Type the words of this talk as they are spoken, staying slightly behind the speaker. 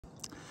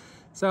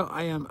So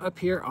I am up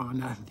here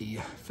on the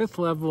 5th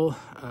level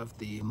of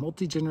the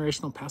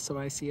multi-generational passive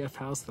ICF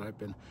house that I've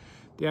been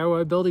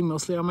DIY building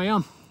mostly on my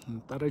own.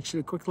 And thought I'd shoot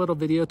a quick little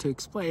video to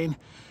explain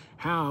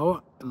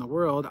how in the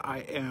world I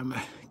am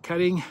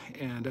cutting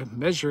and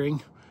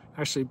measuring.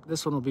 Actually,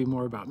 this one will be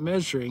more about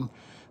measuring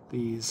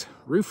these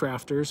roof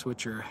rafters,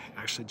 which are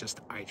actually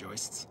just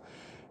I-joists.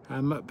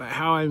 But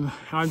how I'm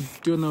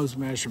doing those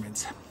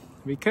measurements,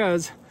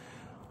 because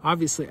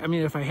obviously, I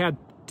mean, if I had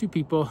two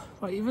people,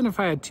 well, even if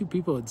I had two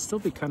people, it'd still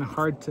be kind of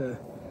hard to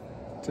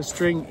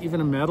string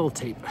even a metal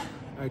tape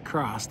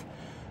across.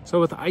 So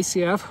with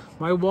ICF,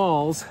 my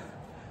walls,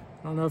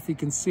 I don't know if you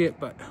can see it,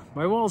 but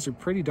my walls are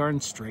pretty darn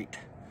straight.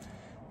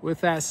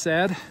 With that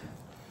said,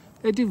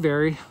 they do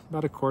vary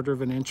about 1/4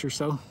 of an inch or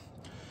so.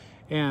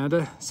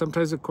 And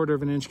sometimes 1/4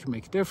 of an inch can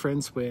make a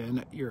difference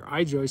when your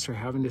I-joists are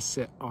having to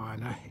sit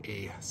on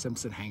a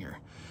Simpson hanger.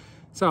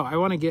 So I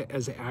want to get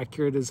as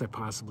accurate as I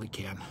possibly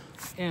can.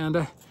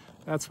 And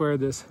that's where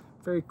this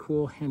very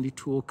cool handy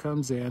tool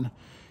comes in.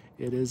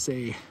 It is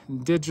a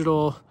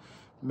digital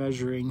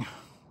measuring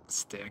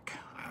stick.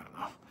 I don't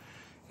know.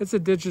 It's a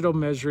digital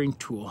measuring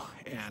tool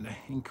and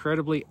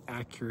incredibly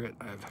accurate.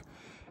 I've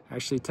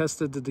actually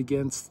tested it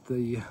against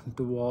the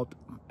DeWalt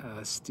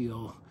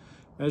steel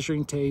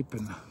measuring tape,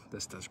 and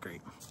this does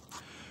great.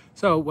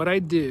 So what I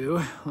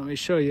do, let me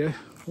show you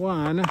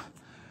one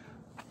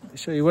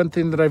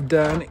thing that I've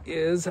done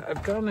is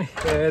I've gone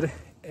ahead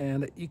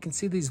and you can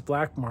see these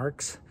black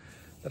marks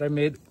that I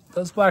made.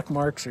 Those black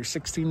marks are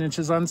 16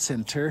 inches on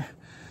center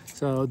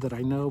so that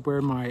I know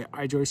where my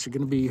I-joists are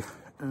going to be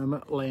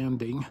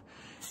landing.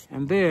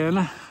 And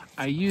then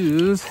I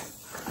use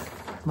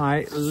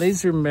my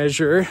laser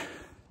measure.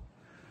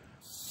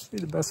 See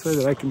the best way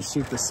that I can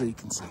shoot this so you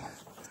can see.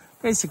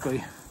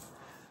 Basically,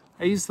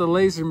 I use the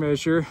laser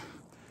measure.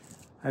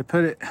 I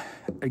put it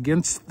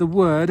against the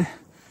wood.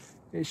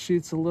 It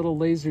shoots a little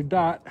laser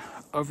dot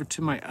over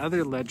to my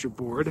other ledger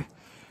board.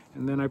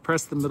 And then I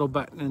press the middle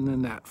button and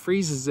then that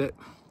freezes it.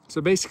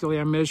 So basically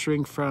I'm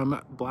measuring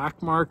from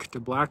black mark to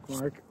black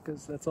mark,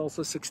 because that's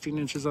also 16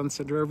 inches on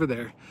center over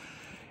there.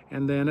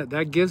 And then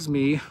that gives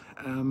me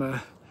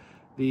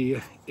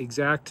the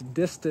exact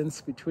distance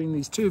between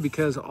these two,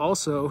 because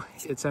also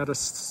it's at a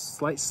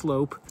slight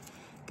slope.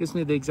 It gives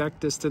me the exact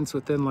distance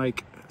within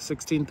like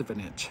 1/16 of an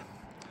inch.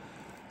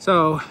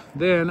 So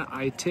then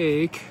I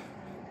take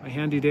my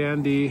handy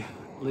dandy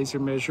laser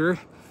measure.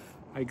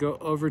 I go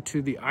over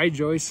to the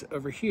I-joists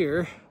over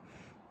here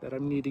that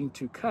I'm needing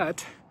to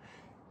cut.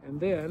 And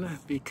then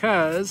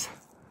because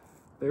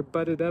they're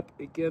butted up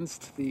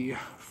against the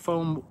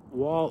foam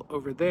wall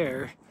over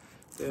there,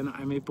 then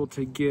I'm able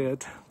to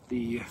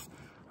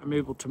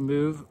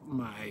move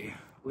my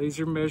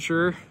laser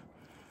measure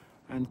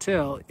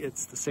until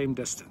it's the same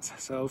distance.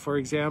 So for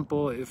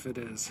example, if it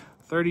is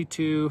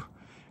 32,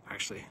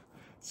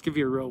 let's give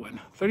you a real one,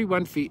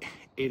 31 feet,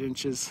 8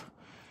 inches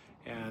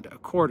and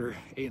 1/4,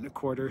 8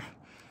 1/4,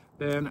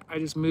 then I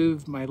just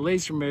move my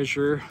laser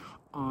measure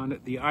on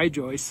the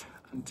I-joist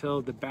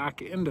until the back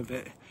end of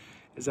it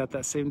is at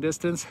that same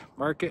distance,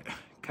 mark it,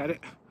 cut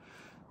it,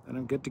 and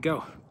I'm good to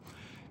go.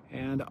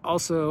 And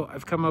also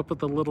I've come up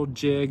with a little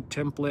jig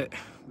template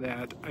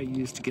that I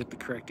use to get the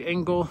correct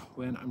angle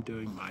when I'm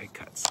doing my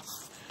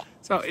cuts.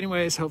 So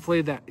anyways,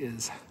 hopefully that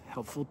is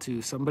helpful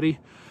to somebody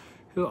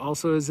who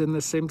also is in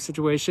the same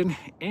situation.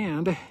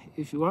 And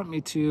if you want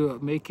me to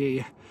make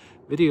a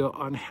video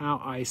on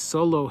how I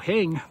solo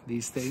hang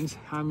these things,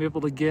 how I'm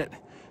able to get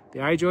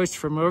the I-joist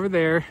from over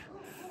there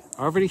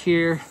over to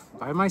here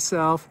by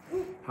myself,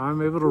 how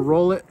I'm able to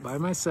roll it by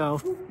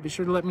myself, be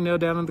sure to let me know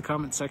down in the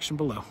comment section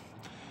below.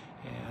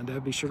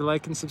 And be sure to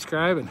like and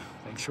subscribe, and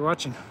thanks for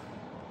watching.